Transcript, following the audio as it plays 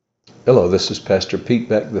Hello, this is Pastor Pete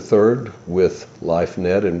Beck III with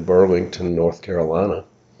LifeNet in Burlington, North Carolina.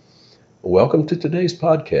 Welcome to today's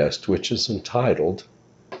podcast, which is entitled,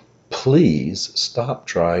 Please Stop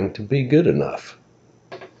Trying to Be Good Enough.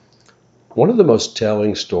 One of the most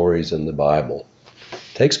telling stories in the Bible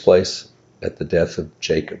takes place at the death of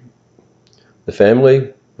Jacob. The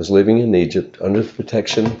family was living in Egypt under the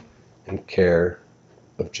protection and care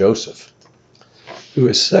of Joseph, who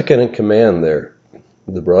is second in command there.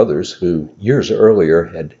 The brothers who years earlier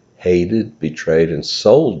had hated, betrayed, and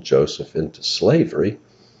sold Joseph into slavery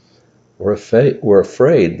were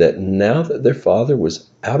afraid that now that their father was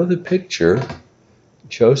out of the picture,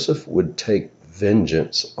 Joseph would take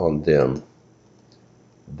vengeance on them.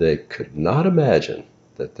 They could not imagine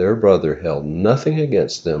that their brother held nothing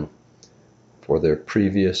against them for their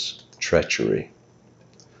previous treachery.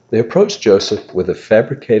 They approached Joseph with a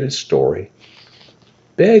fabricated story,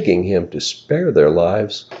 begging him to spare their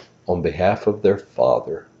lives on behalf of their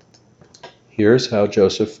father. Here's how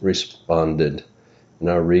Joseph responded,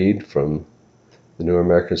 and I read from the New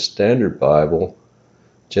American Standard Bible,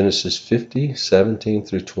 Genesis 50:17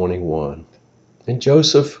 through 21. And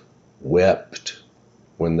Joseph wept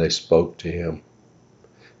when they spoke to him.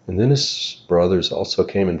 And then his brothers also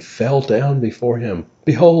came and fell down before him.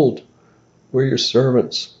 Behold, we're your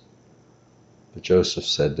servants. But Joseph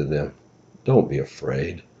said to them, Don't be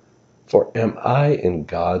afraid, for am I in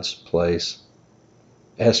God's place?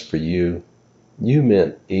 As for you, you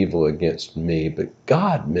meant evil against me, but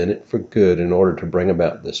God meant it for good in order to bring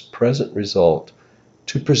about this present result,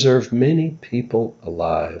 to preserve many people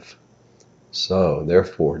alive. So,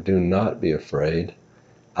 therefore, do not be afraid.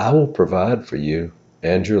 I will provide for you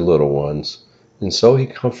and your little ones. And so he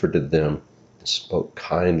comforted them and spoke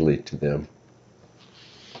kindly to them.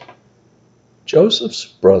 Joseph's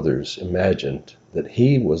brothers imagined that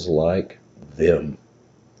he was like them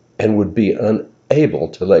and would be unable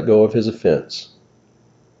to let go of his offense.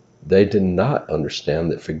 They did not understand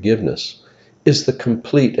that forgiveness is the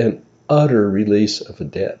complete and utter release of a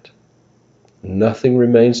debt. Nothing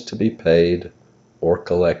remains to be paid or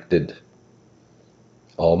collected.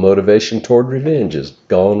 All motivation toward revenge is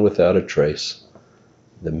gone without a trace.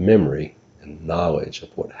 The memory and knowledge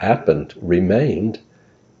of what happened remained,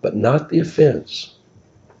 but not the offense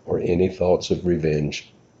or any thoughts of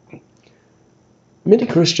revenge. Many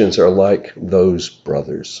Christians are like those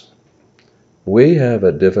brothers. We have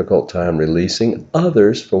a difficult time releasing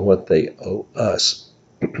others from what they owe us,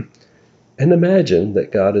 and imagine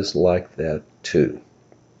that God is like that too.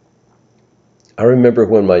 I remember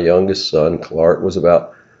when my youngest son, Clark, was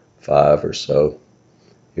about 5 or so.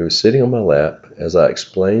 He was sitting on my lap as I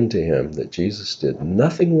explained to him that Jesus did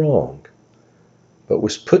nothing wrong, but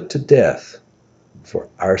was put to death for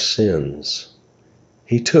our sins.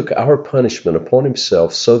 He took our punishment upon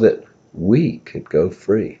himself so that we could go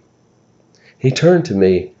free. He turned to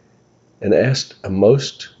me and asked a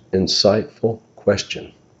most insightful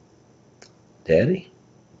question. Daddy,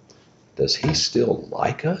 does he still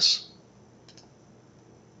like us?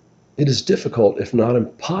 It is difficult, if not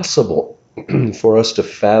impossible, for us to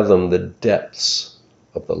fathom the depths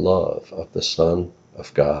of the love of the Son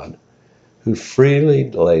of God, who freely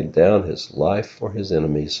laid down his life for his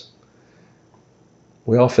enemies.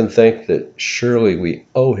 We often think that surely we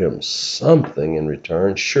owe him something in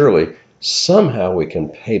return. Surely somehow we can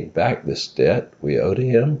pay back this debt we owe to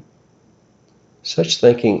him. Such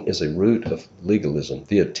thinking is a root of legalism,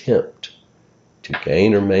 the attempt to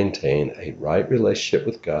gain or maintain a right relationship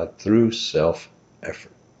with God through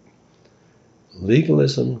self-effort.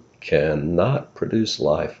 Legalism cannot produce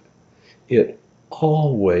life. It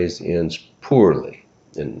always ends poorly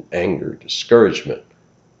in anger, discouragement,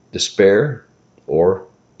 despair, or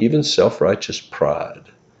even self-righteous pride,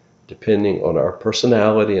 depending on our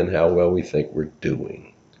personality and how well we think we're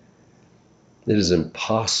doing. It is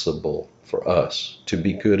impossible for us to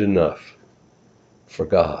be good enough for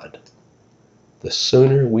God. The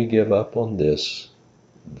sooner we give up on this,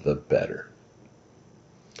 the better.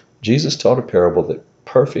 Jesus taught a parable that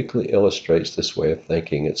perfectly illustrates this way of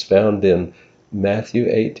thinking. It's found in Matthew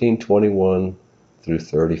 18:21 through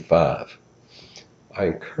 35. I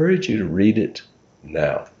encourage you to read it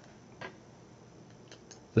now.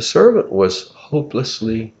 The servant was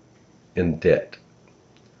hopelessly in debt.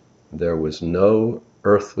 There was no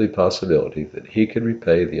earthly possibility that he could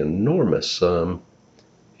repay the enormous sum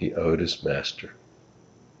he owed his master.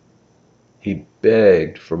 He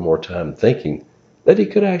begged for more time, thinking that he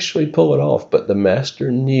could actually pull it off, but the master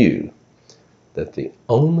knew that the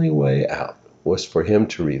only way out was for him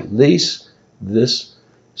to release this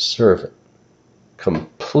servant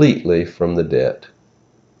completely from the debt,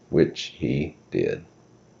 which he did.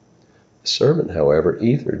 The servant, however,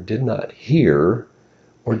 either did not hear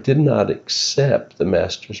or did not accept the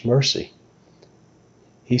master's mercy.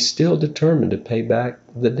 He's still determined to pay back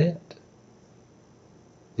the debt.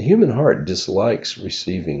 The human heart dislikes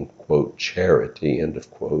receiving, quote, charity, end of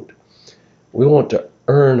quote. We want to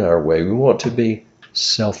earn our way. We want to be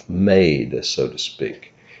self-made, so to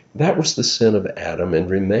speak. That was the sin of Adam and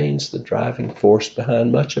remains the driving force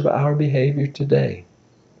behind much of our behavior today.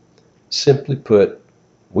 Simply put,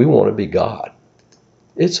 we want to be God.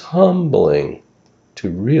 It's humbling to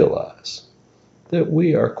realize that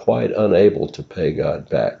we are quite unable to pay God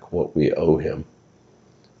back what we owe him.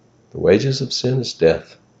 The wages of sin is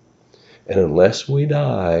death, and unless we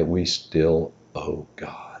die, we still owe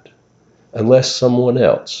God, unless someone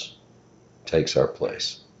else takes our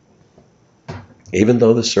place. Even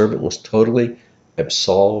though the servant was totally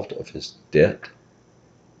absolved of his debt,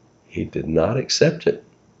 he did not accept it,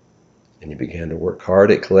 and he began to work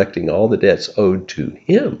hard at collecting all the debts owed to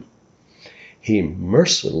him. He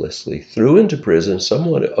mercilessly threw into prison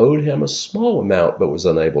someone who owed him a small amount but was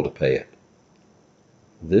unable to pay it.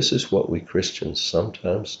 This is what we Christians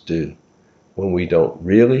sometimes do when we don't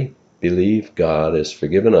really believe God has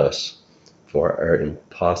forgiven us for our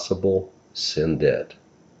impossible sin debt.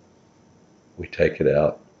 We take it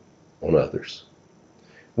out on others.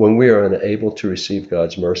 When we are unable to receive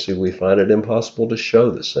God's mercy, we find it impossible to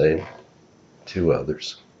show the same to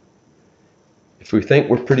others. If we think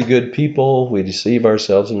we're pretty good people, we deceive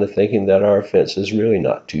ourselves into thinking that our offense is really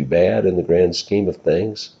not too bad in the grand scheme of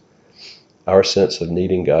things. Our sense of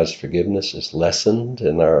needing God's forgiveness is lessened,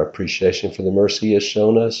 and our appreciation for the mercy He has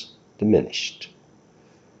shown us diminished.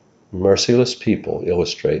 Merciless people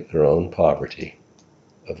illustrate their own poverty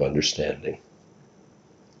of understanding.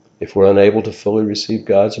 If we're unable to fully receive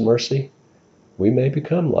God's mercy, we may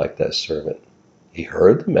become like that servant. He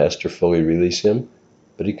heard the master fully release him,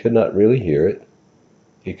 but he could not really hear it.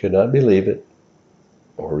 He could not believe it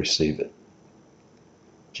or receive it.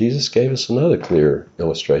 Jesus gave us another clear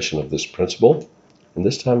illustration of this principle, and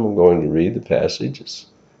this time I'm going to read the passage. It's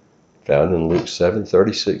found in Luke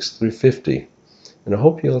 7:36 through 50, and I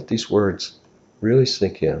hope you let these words really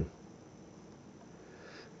sink in.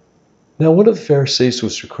 Now one of the Pharisees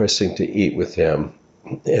was requesting to eat with him,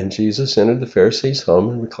 and Jesus entered the Pharisee's home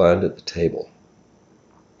and reclined at the table.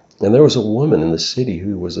 And there was a woman in the city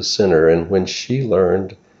who was a sinner, and when she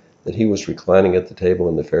learned that he was reclining at the table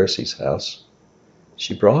in the Pharisee's house,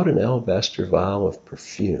 she brought an alabaster vial of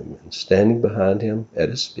perfume, and standing behind him at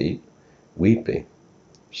his feet, weeping,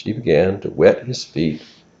 she began to wet his feet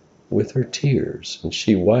with her tears, and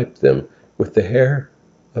she wiped them with the hair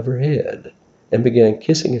of her head, and began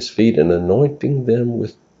kissing his feet and anointing them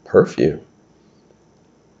with perfume.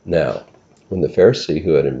 Now, when the Pharisee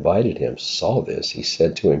who had invited him saw this, he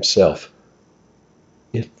said to himself,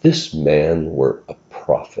 "If this man were a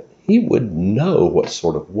prophet, he would know what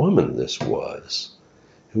sort of woman this was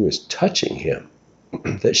who is touching him,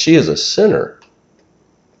 that she is a sinner."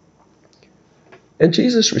 And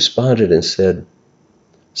Jesus responded and said,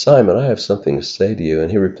 "Simon, I have something to say to you."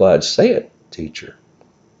 And he replied, "Say it, teacher."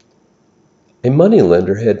 A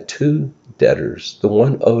moneylender had 2 debtors. The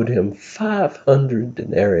one owed him 500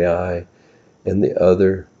 denarii and the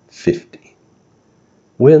other 50.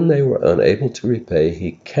 When they were unable to repay,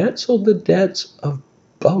 he canceled the debts of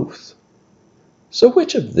both. So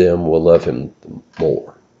which of them will love him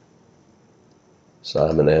more?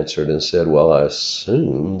 Simon answered and said, "Well, I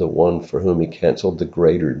assume the one for whom he canceled the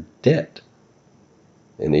greater debt."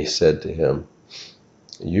 And he said to him,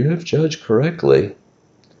 "You have judged correctly."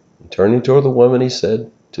 And turning toward the woman, he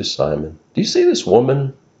said to Simon, "Do you see this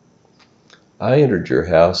woman? I entered your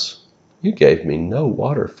house. You gave me no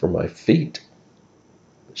water for my feet,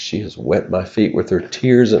 but she has wet my feet with her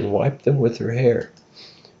tears and wiped them with her hair.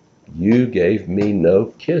 You gave me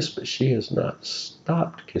no kiss, but she has not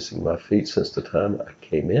stopped kissing my feet since the time I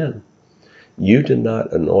came in. You did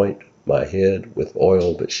not anoint my head with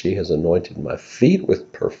oil, but she has anointed my feet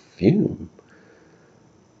with perfume.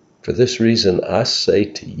 For this reason I say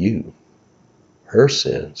to you, her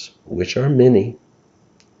sins, which are many,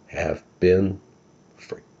 have been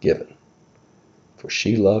forgiven. For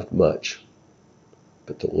she loved much,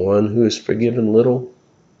 but the one who is forgiven little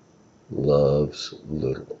loves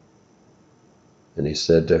little." And he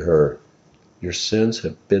said to her, "Your sins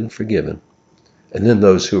have been forgiven." And then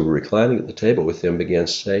those who were reclining at the table with him began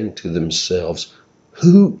saying to themselves,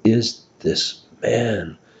 "Who is this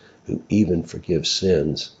man who even forgives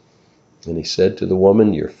sins?" And he said to the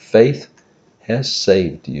woman, "Your faith has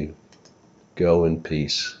saved you. Go in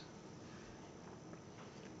peace."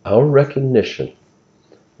 Our recognition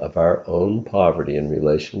of our own poverty in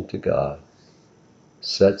relation to God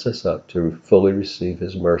sets us up to fully receive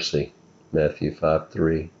his mercy, Matthew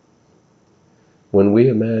 5:3. When we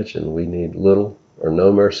imagine we need little or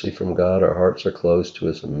no mercy from God, our hearts are closed to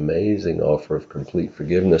his amazing offer of complete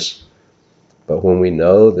forgiveness. But when we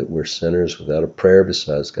know that we're sinners without a prayer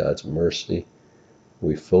besides God's mercy,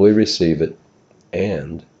 we fully receive it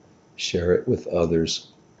and share it with others.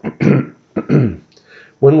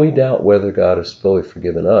 When we doubt whether God has fully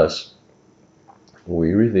forgiven us,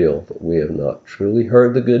 we reveal that we have not truly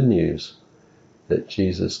heard the good news that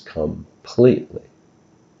Jesus completely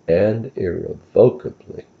and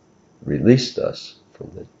irrevocably released us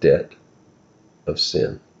from the debt of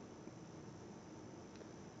sin.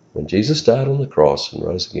 When Jesus died on the cross and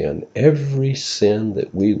rose again, every sin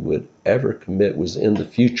that we would ever commit was in the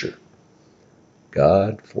future.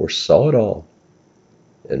 God foresaw it all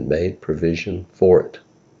and made provision for it.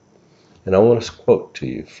 And I want to quote to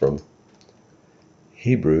you from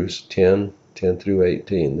Hebrews 10:10 through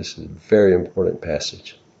 18. This is a very important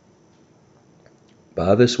passage.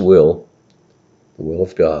 By this will, the will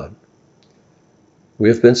of God, we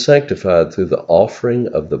have been sanctified through the offering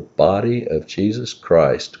of the body of Jesus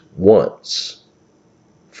Christ once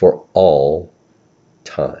for all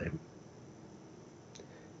time.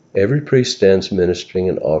 Every priest stands ministering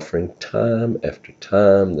and offering time after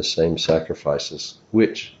time the same sacrifices,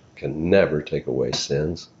 which can never take away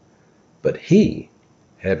sins. But he,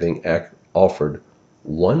 having offered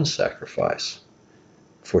one sacrifice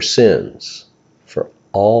for sins for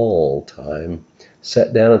all time,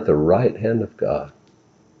 sat down at the right hand of God,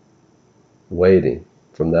 waiting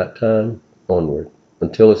from that time onward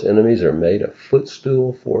until his enemies are made a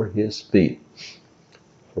footstool for his feet.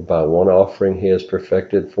 For by one offering he has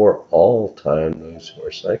perfected for all time those who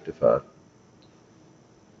are sanctified.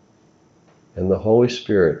 And the Holy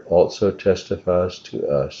Spirit also testifies to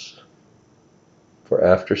us. For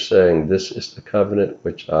after saying, "This is the covenant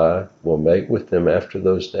which I will make with them after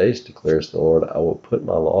those days, declares the Lord, I will put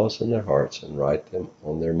my laws in their hearts and write them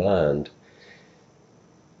on their mind."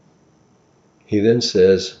 He then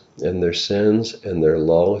says, "And their sins and their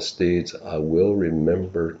lawless deeds I will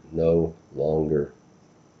remember no longer."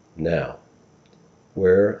 Now,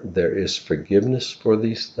 where there is forgiveness for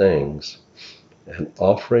these things, an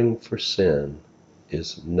offering for sin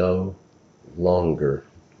is no longer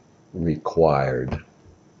required.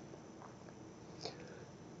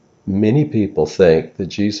 Many people think that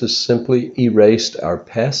Jesus simply erased our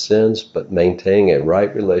past sins, but maintaining a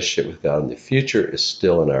right relationship with God in the future is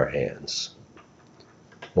still in our hands.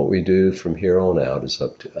 What we do from here on out is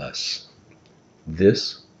up to us.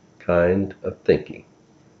 This kind of thinking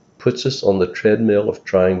puts us on the treadmill of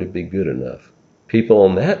trying to be good enough. People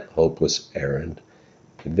on that hopeless errand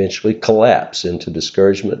eventually collapse into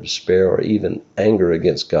discouragement, despair, or even anger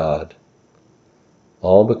against God,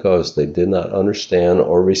 all because they did not understand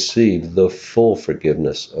or receive the full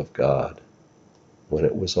forgiveness of God when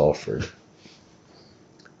it was offered.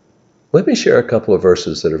 Let me share a couple of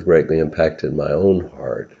verses that have greatly impacted my own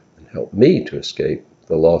heart and helped me to escape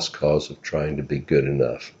the lost cause of trying to be good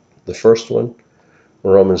enough. The first one,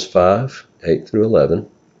 Romans 5:8 through 11.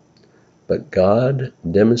 But God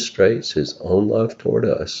demonstrates his own love toward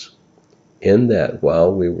us in that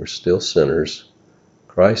while we were still sinners,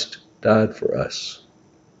 Christ died for us.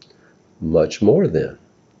 Much more then,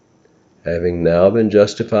 having now been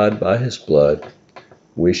justified by his blood,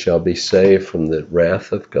 we shall be saved from the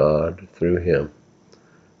wrath of God through him.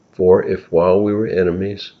 For if while we were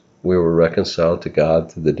enemies, we were reconciled to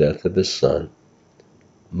God through the death of his Son,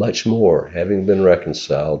 much more, having been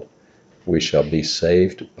reconciled, we shall be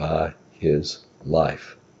saved by his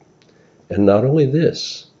life. And not only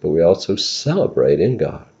this, but we also celebrate in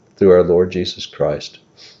God through our Lord Jesus Christ,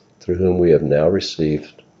 through whom we have now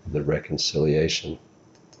received the reconciliation.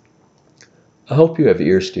 I hope you have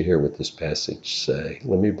ears to hear what this passage say.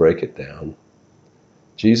 Let me break it down.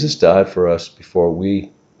 Jesus died for us before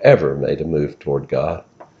we ever made a move toward God.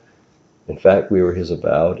 In fact, we were his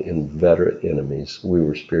avowed, inveterate enemies. We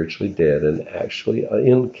were spiritually dead and actually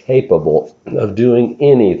incapable of doing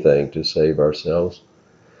anything to save ourselves.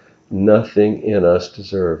 Nothing in us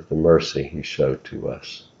deserved the mercy he showed to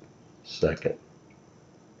us. Second,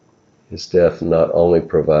 his death not only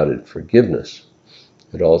provided forgiveness,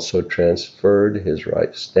 it also transferred his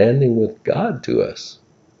right standing with God to us.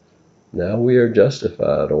 Now we are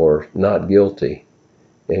justified or not guilty.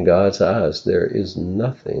 In God's eyes, there is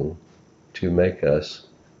nothing to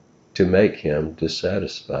make him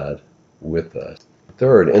dissatisfied with us.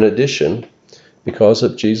 Third, in addition, because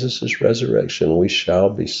of Jesus' resurrection, we shall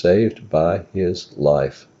be saved by his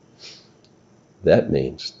life. That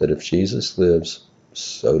means that if Jesus lives,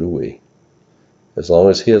 so do we. As long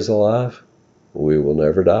as he is alive, we will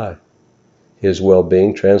never die. His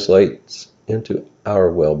well-being translates into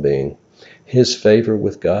our well-being. His favor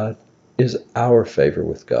with God is our favor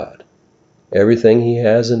with God. Everything he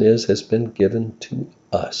has and is has been given to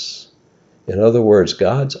us. In other words,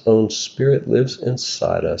 God's own Spirit lives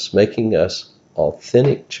inside us, making us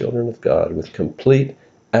authentic children of God with complete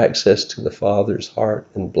access to the Father's heart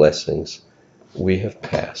and blessings. We have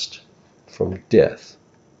passed from death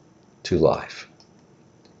to life.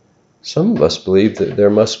 Some of us believe that there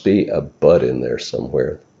must be a but in there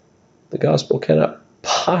somewhere. The gospel cannot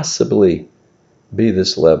possibly be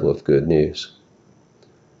this level of good news.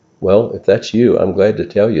 Well, if that's you, I'm glad to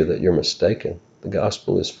tell you that you're mistaken. The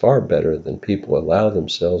gospel is far better than people allow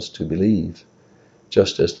themselves to believe.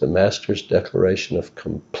 Just as the master's declaration of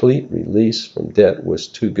complete release from debt was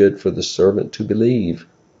too good for the servant to believe,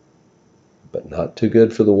 but not too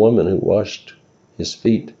good for the woman who washed his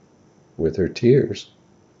feet with her tears.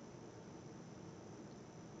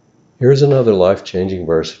 Here's another life-changing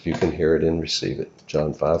verse if you can hear it and receive it.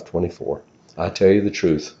 John 5:24. I tell you the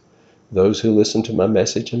truth. Those who listen to my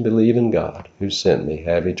message and believe in God who sent me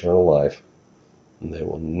have eternal life, and they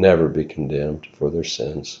will never be condemned for their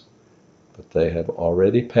sins, but they have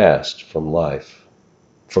already passed from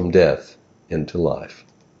death into life.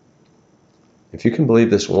 If you can believe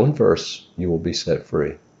this one verse, you will be set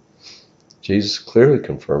free. Jesus clearly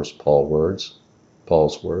confirms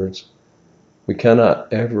Paul's words. We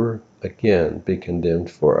cannot ever again be condemned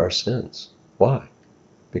for our sins. Why?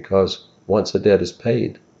 Because once a debt is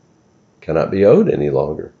paid, it cannot be owed any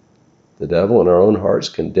longer. The devil in our own hearts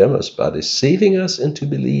condemn us by deceiving us into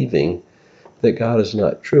believing that God has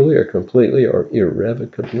not truly or completely or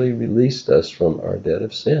irrevocably released us from our debt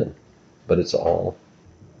of sin. But it's all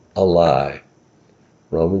a lie.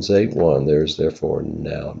 Romans 8:1, there is therefore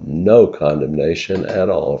now no condemnation at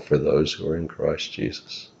all for those who are in Christ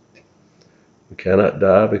Jesus. We cannot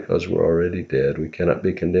die because we're already dead. We cannot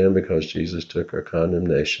be condemned because Jesus took our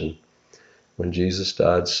condemnation. When Jesus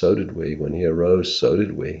died, so did we. When he arose, so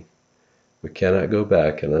did we. We cannot go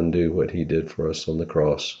back and undo what he did for us on the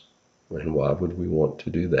cross. And why would we want to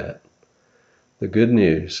do that? The good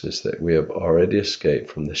news is that we have already escaped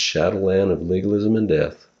from the shadowland of legalism and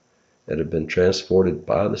death and have been transported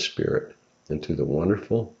by the Spirit into the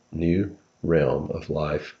wonderful new realm of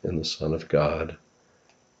life in the Son of God.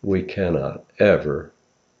 We cannot ever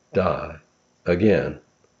die again.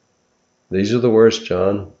 These are the words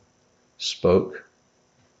John spoke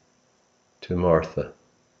to Martha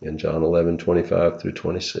in John 11:25 through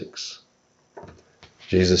 26.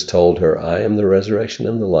 Jesus told her, I am the resurrection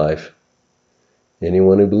and the life.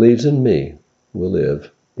 Anyone who believes in me will live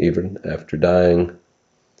even after dying,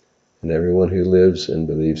 and everyone who lives and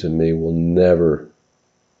believes in me will never,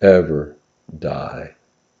 ever die.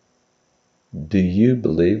 Do you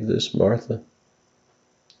believe this, Martha?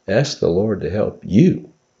 Ask the Lord to help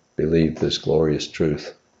you believe this glorious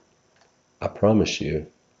truth. I promise you,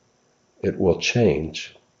 it will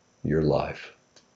change your life.